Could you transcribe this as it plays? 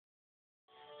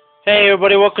Hey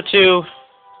everybody, welcome to,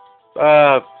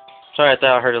 sorry I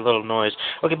thought I heard a little noise.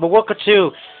 Okay, but welcome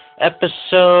to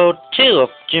episode 2 of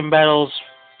Gym Battles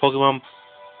Pokemon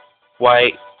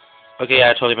White. Okay,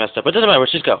 yeah, I totally messed up, but it doesn't matter,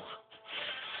 let's just go.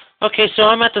 Okay, so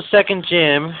I'm at the second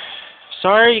gym.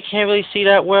 Sorry you can't really see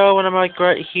that well when I'm like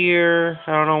right here,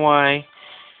 I don't know why.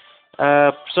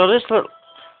 So this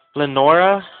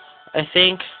Lenora, I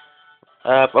think.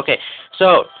 Okay,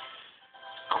 so,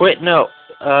 quick note,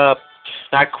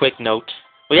 not quick note.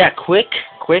 Well, yeah, quick,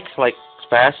 like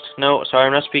fast. No, sorry,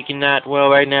 I'm not speaking that well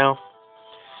right now.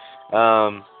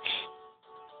 My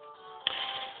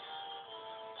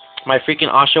freaking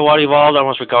Oshawott evolved. I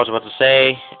almost forgot what I was about to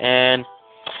say, and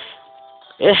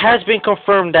it has been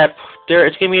confirmed that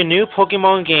it's gonna be a new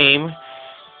Pokemon game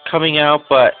coming out,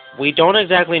 but we don't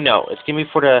exactly know. It's gonna be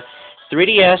for the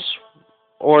 3DS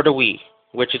or the Wii,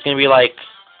 which is gonna be like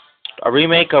a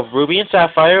remake of Ruby and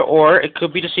Sapphire, or it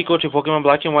could be the sequel to Pokemon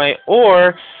Black and White,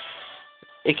 or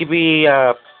it could be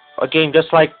a game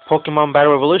just like Pokemon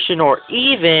Battle Revolution, or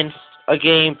even a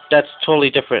game that's totally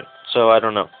different. So I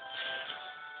don't know.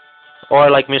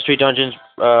 Or like Mystery Dungeons,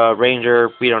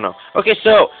 Ranger, we don't know. Okay,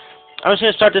 so I'm just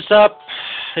gonna start this up.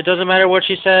 It doesn't matter what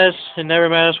she says. It never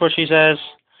matters what she says.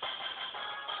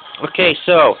 Okay,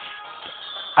 so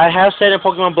I have said in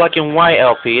Pokemon Black and White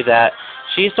LP that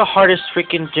she's the hardest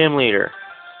freaking gym leader.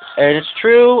 And it's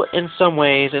true in some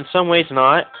ways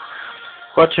not.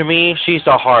 But to me, she's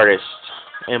the hardest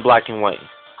in Black and White.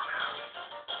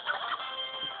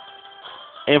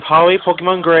 And probably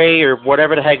Pokemon Gray or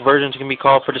whatever the heck versions can be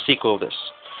called for the sequel of this.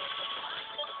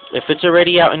 If it's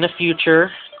already out in the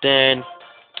future, then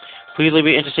please leave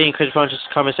it interesting in the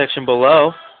comment section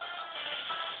below.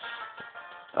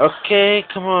 Okay,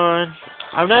 come on.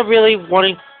 I'm not really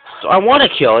wanting... I want to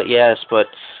kill it, yes, but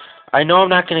I know I'm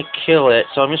not going to kill it,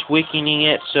 so I'm just weakening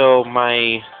it so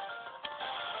my...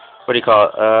 What do you call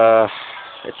it?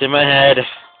 It's in my head.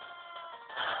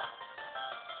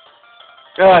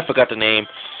 Oh, I forgot the name.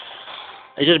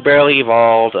 It just barely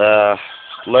evolved.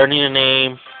 Learning the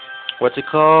name. What's it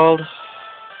called?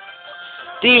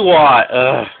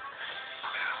 Dewott.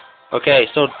 Okay,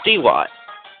 so Dewott.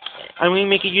 I'm going to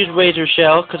make it use Razor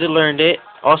Shell because it learned it.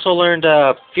 Also learned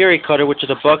Fury Cutter, which is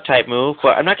a bug type move,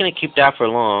 but I'm not going to keep that for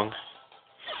long.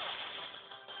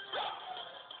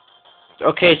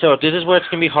 Okay, so this is where it's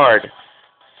going to be hard.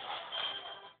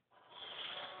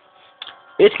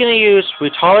 It's going to use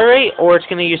Retolerate, or it's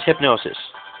going to use Hypnosis.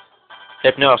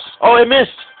 Hypnosis. Oh, it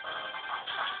missed!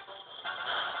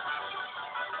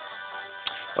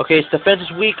 Okay, its defense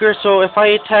is weaker, so if I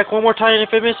attack one more time and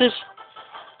if it misses,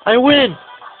 I win!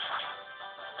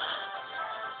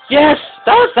 Yes!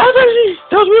 That was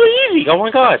really easy! Oh my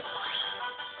god!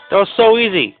 That was so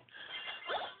easy!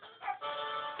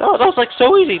 That was like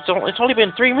so easy. It's only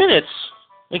been 3 minutes.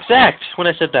 Exact when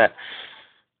I said that.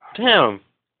 Damn.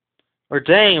 Or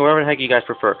dang, whatever the heck you guys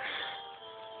prefer.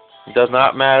 It does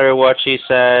not matter what she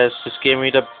says. Just give me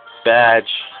the badge.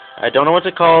 I don't know what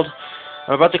it's called.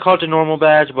 I'm about to call it the normal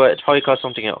badge, but it's probably called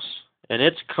something else. And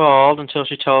it's called, until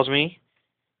she tells me.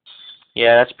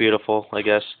 Yeah, that's beautiful, I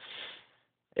guess.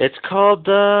 It's called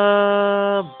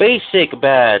the basic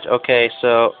badge. Okay,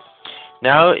 so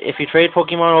now if you trade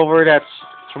Pokemon over that's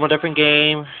from a different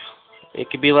game, it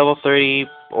could be level 30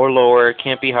 or lower. It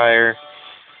can't be higher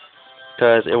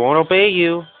because it won't obey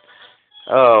you.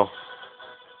 Oh.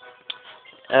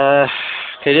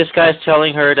 Okay, this guy's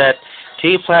telling her that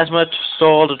T-Plasma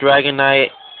stole the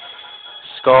Dragonite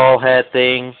skull head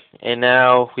thing, and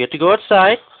now we have to go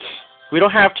outside. We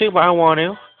don't have to, but I want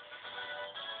to.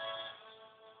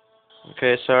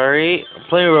 Okay, sorry. I'm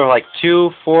playing with like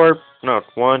 2, 4, no,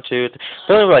 1, 2,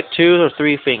 playing with like 2 or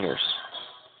 3 fingers.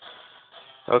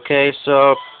 Okay,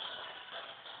 so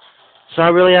it's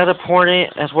not really as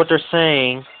important as what they're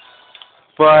saying,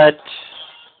 but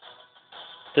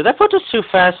did I put this too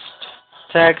fast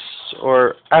text,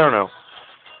 or I don't know.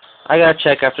 I gotta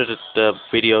check after the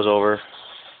video's over.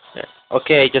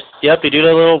 Okay, just, yep, they do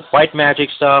the little white magic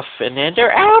stuff, and then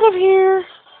they're out of here.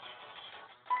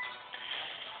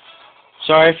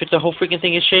 Sorry if the whole freaking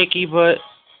thing is shaky, but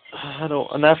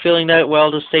I'm not feeling that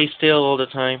well to stay still all the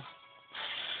time.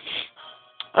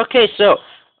 Okay, so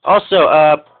also,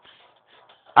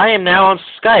 I am now on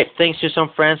Skype, thanks to some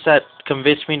friends that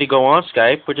convinced me to go on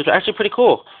Skype, which is actually pretty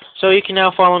cool. So you can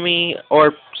now follow me,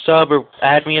 or sub, or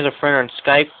add me as a friend on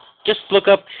Skype. Just look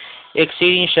up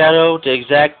Exceeding Shadow,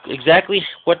 exactly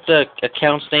what the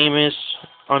account's name is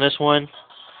on this one.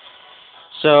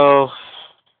 So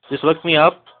just look me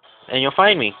up, and you'll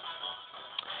find me.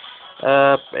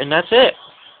 And that's it.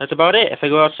 That's about it. If I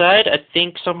go outside, I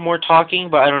think some more talking,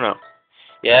 but I don't know.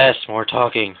 Yes, more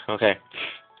talking. Okay.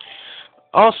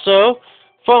 Also,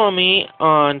 follow me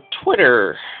on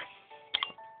Twitter.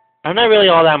 I'm not really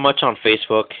all that much on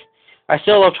Facebook. I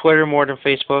still love Twitter more than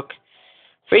Facebook.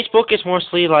 Facebook is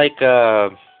mostly like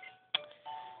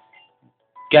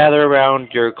gather around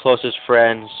your closest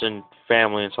friends and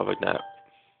family and stuff like that.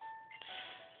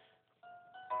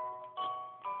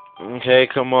 Okay,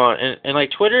 come on. And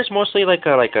like Twitter is mostly like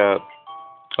a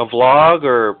vlog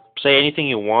or say anything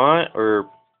you want or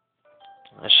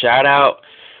a shout out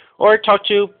or talk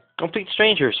to complete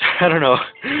strangers. I don't know.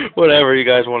 Whatever you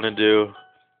guys want to do.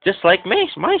 Just like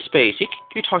MySpace,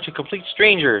 you talk to complete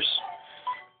strangers.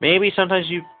 Maybe sometimes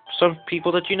some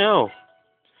people that you know.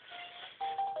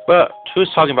 But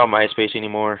who's talking about MySpace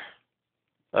anymore?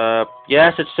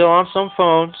 Yes, it's still on some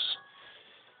phones,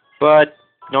 but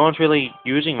no one's really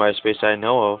using MySpace that I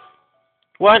know of.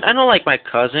 Well, I know like my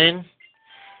cousin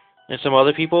and some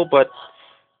other people, but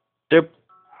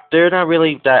they're not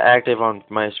really that active on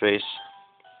MySpace.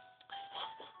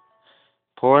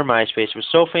 Poor MySpace. It was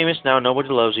so famous, now nobody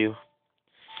loves you.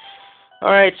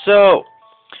 Alright, so...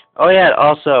 Oh yeah,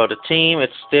 also, the team,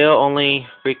 it's still only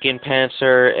freaking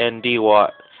Pansear and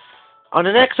Dewott. On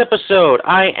the next episode,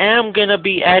 I am gonna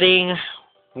be adding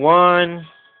one,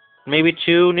 maybe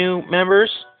two new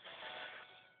members.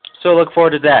 So look forward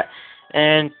to that.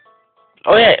 And,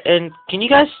 oh yeah, and can you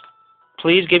guys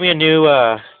please give me a new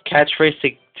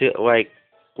catchphrase to like...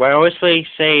 Well, I always say,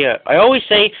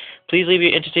 please leave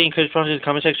your entertaining questions in the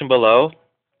comment section below.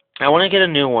 I want to get a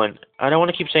new one. I don't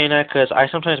want to keep saying that because I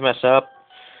sometimes mess up.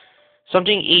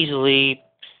 Something easily,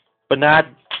 but not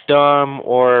dumb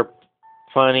or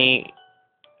funny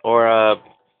or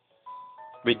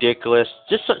ridiculous.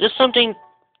 Just something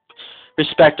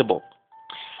respectable.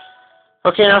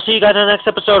 Okay, and I'll see you guys in the next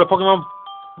episode of Pokemon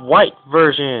White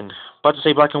version. About to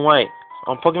say black and white.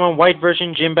 On Pokemon White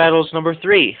version, Gym Battles number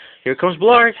 3. Here comes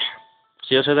Blard.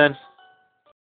 See you till then.